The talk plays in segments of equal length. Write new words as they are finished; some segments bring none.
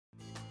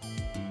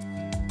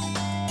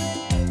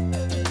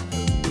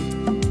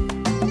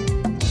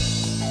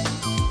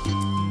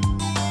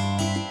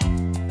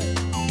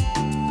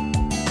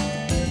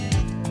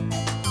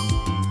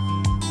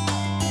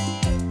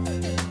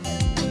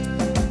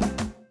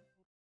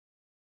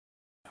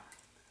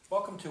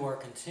Welcome to our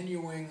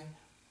continuing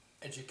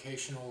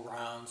educational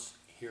rounds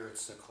here at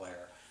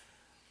Sinclair,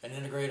 an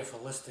integrative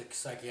holistic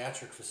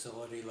psychiatric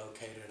facility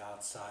located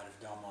outside of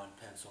Delmont,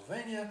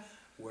 Pennsylvania,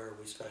 where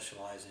we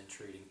specialize in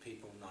treating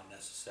people, not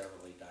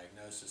necessarily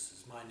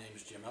diagnoses. My name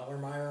is Jim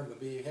Ellermeyer. I'm a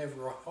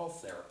behavioral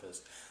health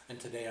therapist, and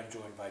today I'm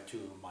joined by two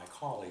of my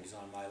colleagues.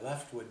 On my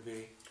left would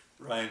be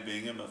Ryan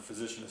Bingham, a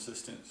physician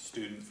assistant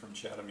student from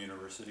Chatham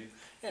University.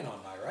 And on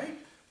my right,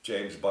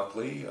 James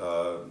Buckley,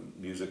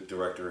 music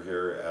director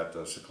here at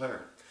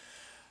Sinclair.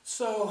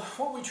 So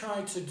what we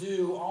try to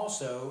do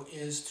also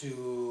is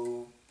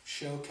to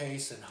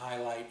showcase and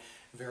highlight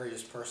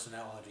various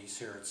personalities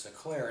here at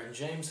Sinclair, and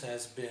James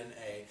has been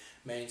a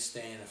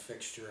mainstay and a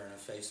fixture and a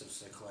face of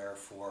Sinclair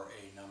for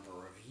a number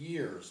of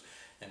years,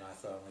 and I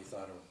only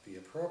thought it would be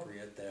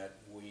appropriate that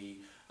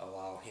we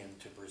allow him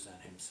to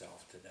present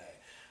himself today.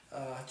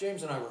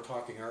 James and I were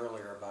talking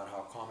earlier about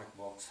how comic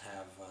books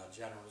have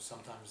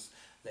sometimes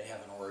they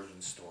have an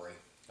origin story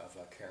of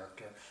a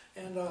character,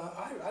 and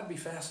I'd be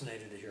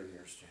fascinated to hear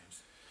yours,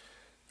 James.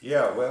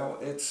 Yeah, well,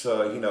 it's,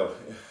 I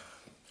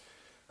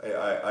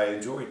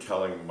enjoy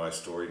telling my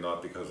story,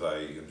 not because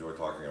I enjoy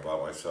talking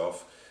about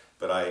myself,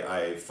 but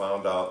I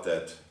found out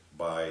that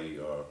by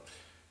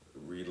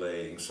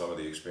relaying some of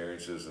the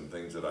experiences and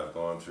things that I've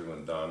gone through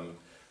and done,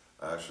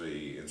 I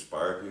actually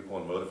inspire people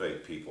and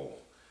motivate people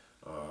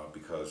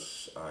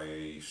because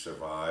I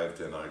survived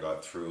and I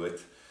got through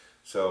it.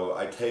 So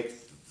I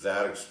take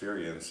that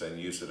experience and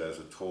use it as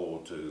a tool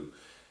to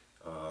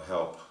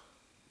help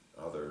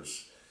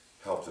others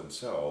help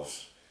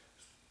themselves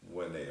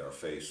when they are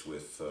faced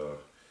with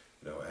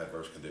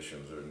adverse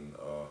conditions, and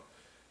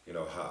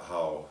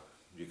how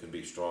you can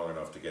be strong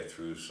enough to get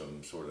through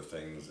some sort of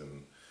things,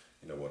 and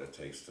what it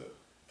takes to.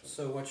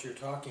 So what you're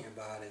talking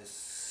about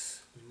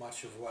is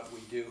much of what we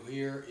do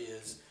here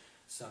is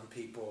some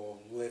people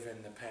live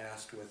in the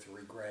past with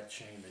regret,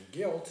 shame, and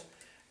guilt.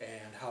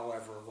 And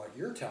however, what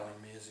you're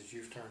telling me is that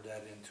you've turned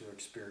that into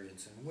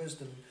experience and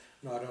wisdom,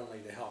 not only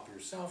to help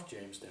yourself,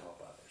 James, to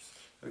help others.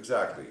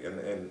 Exactly,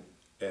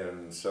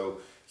 and so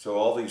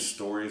all these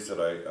stories that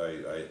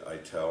I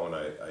tell, and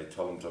I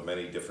tell them to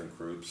many different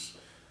groups.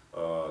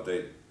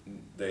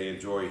 They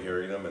enjoy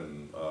hearing them,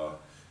 and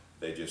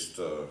they just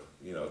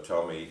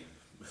tell me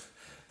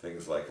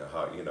things like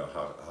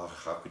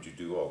how could you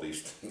do all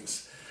these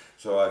things.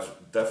 So I've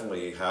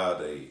definitely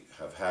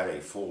have had a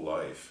full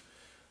life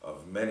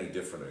of many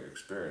different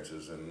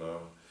experiences, and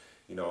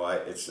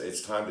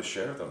it's time to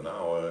share them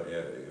now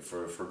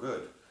for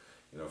good,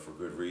 for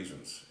good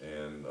reasons,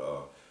 and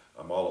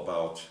I'm all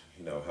about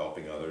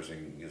helping others,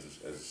 and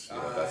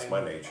that's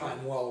my nature.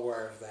 I'm well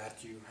aware of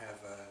that. You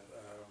have a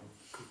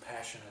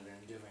compassionate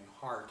and giving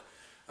heart.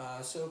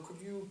 So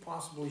could you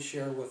possibly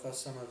share with us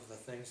some of the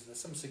things,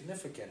 some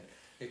significant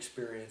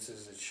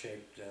experiences that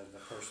shaped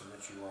the person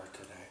that you are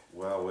today?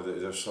 Well,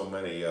 there's so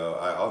many.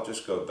 I'll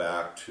just go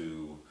back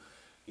to.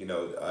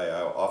 I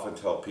often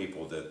tell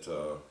people that,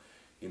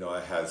 I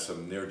had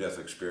some near-death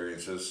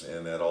experiences,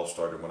 and that all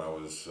started when I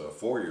was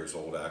 4 years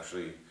old,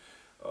 actually,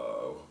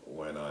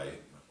 when I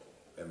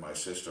and my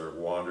sister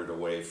wandered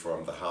away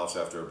from the house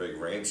after a big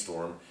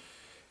rainstorm,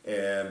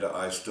 and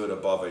I stood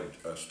above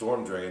a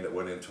storm drain that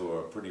went into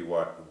a pretty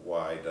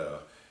wide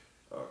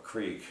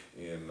creek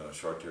in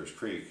Chartiers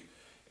Creek,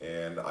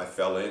 and I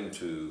fell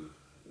into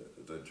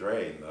the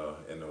drain,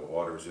 and the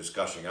water was just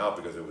gushing out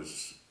because it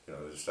was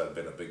this had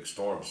been a big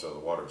storm, so the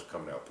water was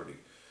coming out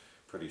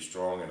pretty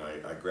strong, and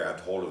I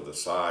grabbed hold of the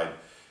side,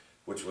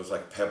 which was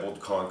like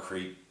pebbled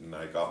concrete, and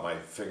I got my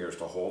fingers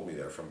to hold me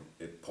there from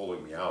it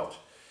pulling me out.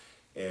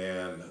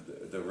 And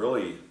the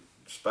really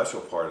special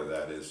part of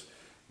that is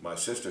my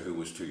sister, who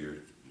was 2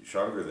 years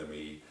younger than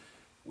me,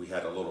 we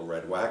had a little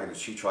red wagon, and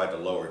she tried to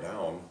lower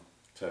down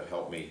to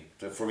help me,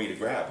 for me to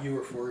grab. You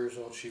were 4 years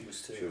old, she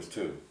was 2. She was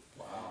 2.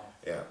 Wow.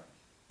 Yeah.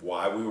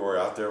 Why we were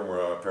out there and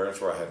where our parents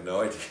were, I have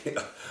no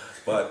idea.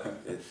 But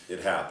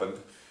it happened,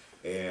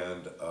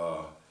 and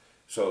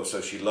so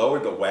she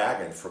lowered the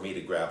wagon for me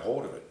to grab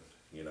hold of it,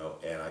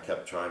 and I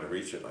kept trying to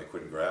reach it, and I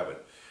couldn't grab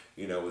it.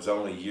 It was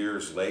only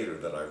years later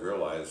that I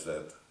realized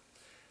that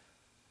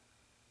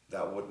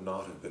would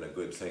not have been a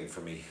good thing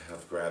for me to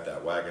have grabbed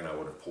that wagon. I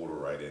would have pulled her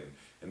right in,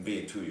 and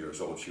being 2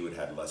 years old, she would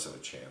have had less of a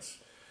chance.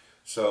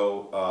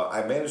 So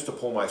I managed to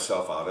pull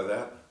myself out of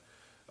that,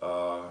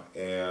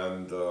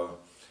 and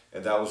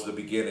that was the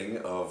beginning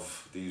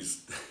of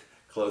these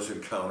close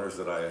encounters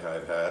that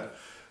I've had.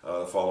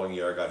 The following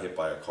year I got hit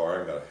by a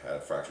car and had a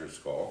fractured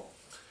skull.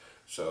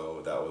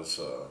 So that was,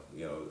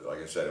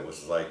 like I said, it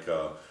was like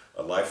a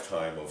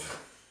lifetime of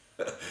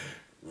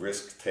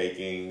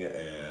risk-taking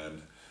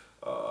and,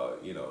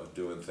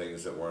 doing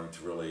things that weren't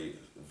really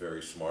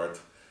very smart.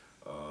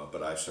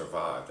 But I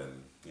survived,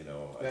 and,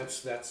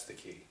 That's the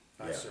key.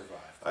 I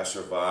survived. I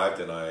survived,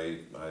 and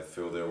I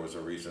feel there was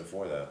a reason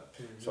for that.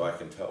 Mm-hmm. So I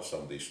can tell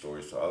some of these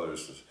stories to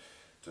others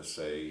to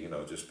say,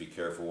 just be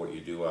careful what you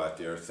do out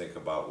there. Think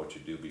about what you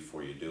do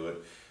before you do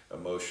it.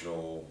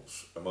 Emotional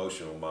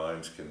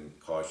minds can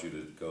cause you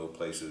to go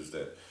places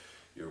that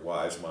your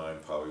wise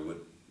mind probably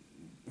would,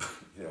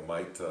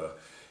 might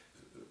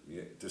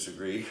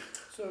disagree.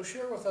 So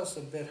share with us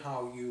a bit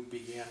how you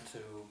began to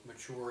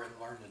mature and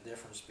learn the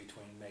difference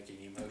between making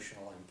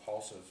emotional,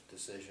 impulsive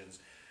decisions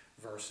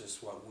versus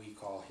what we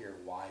call here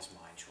wise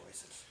mind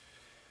choices.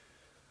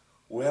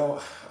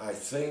 Well, I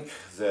think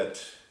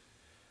that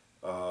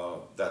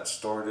that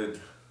started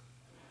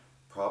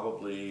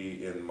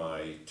probably in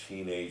my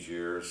teenage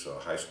years,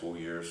 high school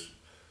years.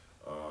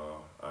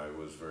 I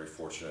was very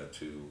fortunate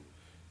to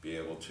be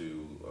able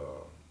to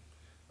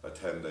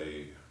attend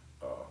a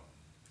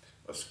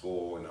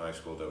school in high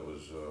school that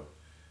was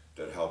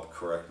that helped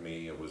correct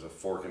me. It was a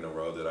fork in the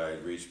road that I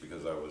had reached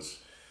because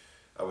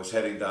I was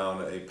heading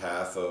down a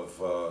path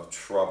of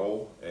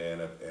trouble,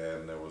 and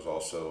there was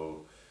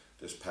also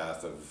this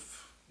path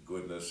of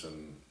goodness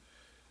and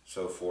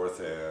so forth.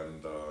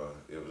 And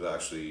it was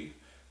actually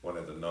one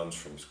of the nuns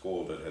from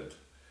school that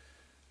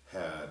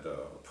had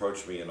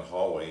approached me in the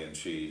hallway, and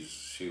she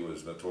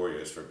was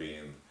notorious for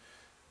being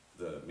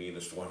the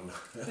meanest one,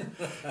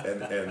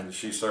 and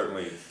she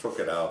certainly took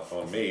it out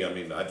on me. I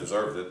mean, I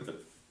deserved it,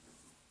 but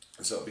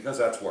so because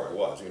that's where I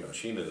was,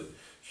 she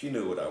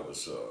knew what I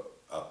was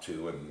up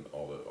to and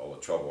all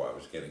the trouble I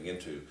was getting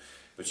into.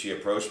 But she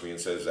approached me and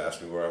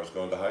asked me where I was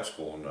going to high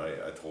school, and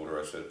I told her,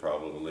 I said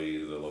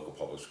probably the local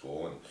public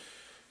school, and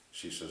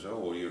she says, oh,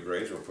 well, your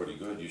grades were pretty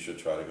good, you should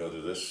try to go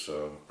to this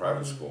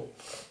private school.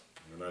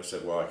 And I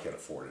said, well, I can't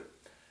afford it.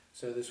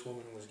 So this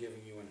woman was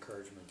giving you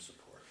encouragement and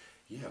support.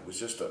 Yeah, it was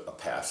just a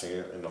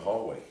passing in the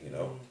hallway, It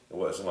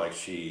wasn't like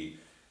she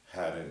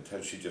had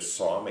intent, she just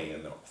saw me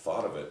and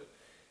thought of it,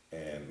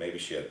 and maybe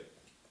she had,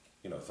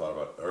 thought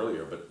about it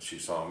earlier, but she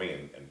saw me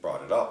and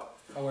brought it up.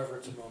 However,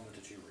 it's a moment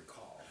that you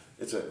recall.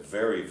 It's a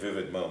very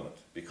vivid moment,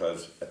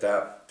 because at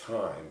that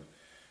time,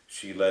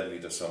 she led me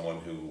to someone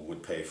who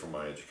would pay for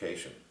my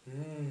education.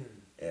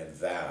 And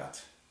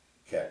that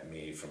kept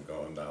me from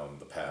going down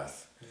the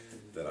path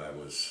that I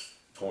was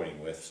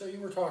toying with. So you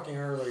were talking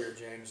earlier,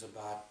 James,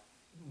 about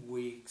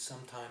we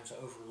sometimes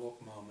overlook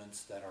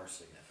moments that are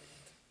significant.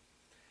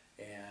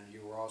 And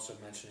you were also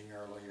mentioning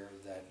earlier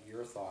that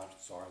your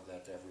thoughts are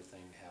that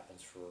everything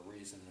happens for a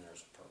reason and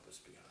there's a purpose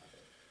behind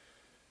it.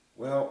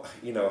 Well,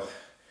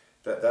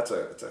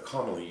 it's a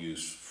commonly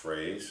used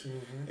phrase,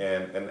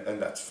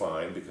 and that's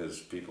fine,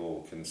 because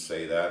people can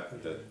say that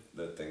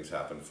things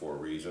happen for a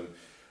reason.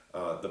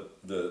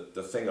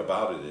 The thing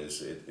about it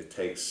is it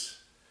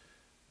takes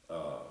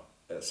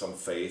some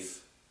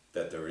faith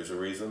that there is a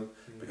reason,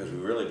 because we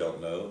really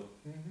don't know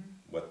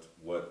what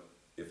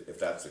if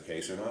that's the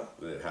case or not,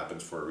 that it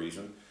happens for a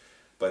reason.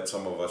 But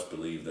some of us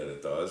believe that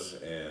it does,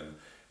 and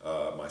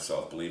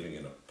myself, believing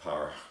in a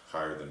power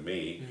higher than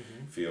me,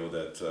 feel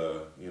that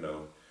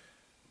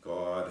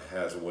God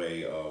has a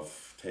way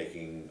of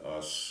taking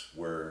us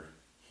where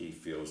He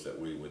feels that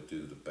we would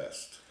do the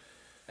best.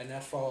 And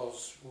that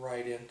falls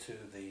right into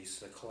the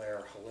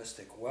Sinclair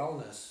holistic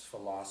wellness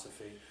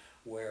philosophy,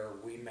 where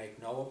we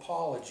make no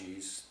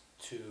apologies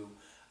to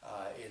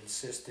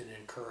insist and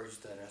encourage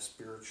that a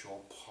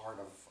spiritual part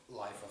of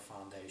life, a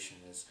foundation,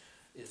 is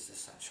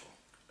essential.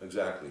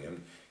 Exactly,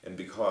 and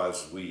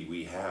because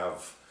we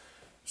have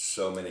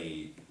so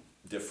many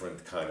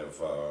different kind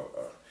of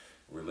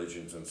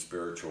religions and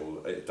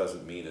spiritual, it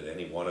doesn't mean that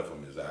any one of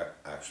them is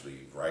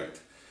actually right.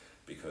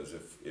 Because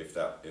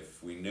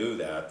if we knew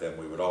that, then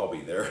we would all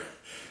be there.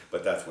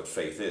 But that's what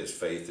faith is.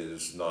 Faith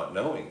is not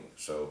knowing.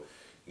 So,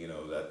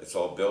 that it's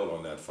all built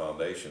on that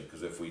foundation.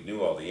 Because if we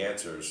knew all the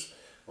answers,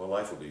 well,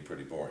 life would be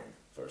pretty boring,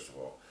 first of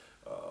all.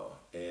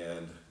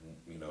 And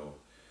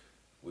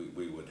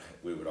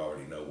we would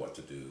already know what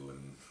to do,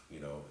 and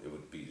it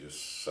would be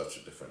just such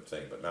a different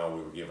thing. But now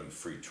we were given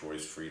free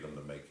choice, freedom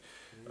to make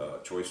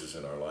choices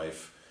in our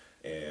life,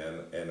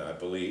 and I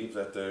believe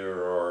that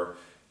there are,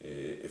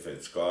 if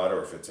it's God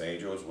or if it's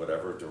angels,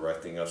 whatever,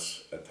 directing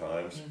us at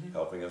times,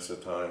 helping us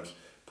at times,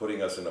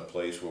 putting us in a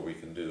place where we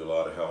can do a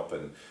lot of help.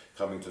 And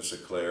coming to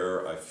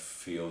Sinclair, I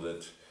feel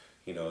that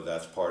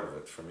that's part of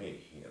it for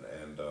me,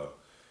 and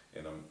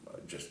I'm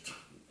just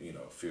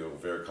feel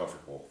very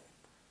comfortable.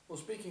 Well,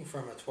 speaking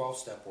from a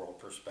 12-step world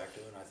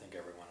perspective, and I think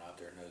everyone out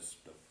there knows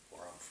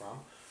where I'm from,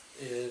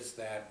 is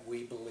that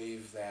we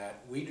believe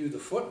that we do the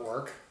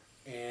footwork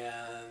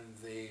and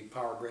the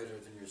power greater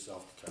than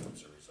yourself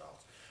determines the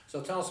results.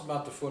 So tell us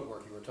about the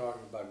footwork. You were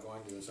talking about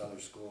going to this other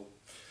school.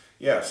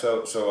 Yeah,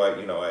 so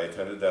I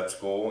attended that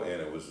school, and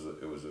it was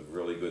a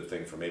really good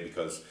thing for me,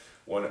 because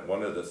one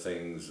of the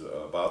things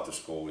about the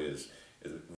school is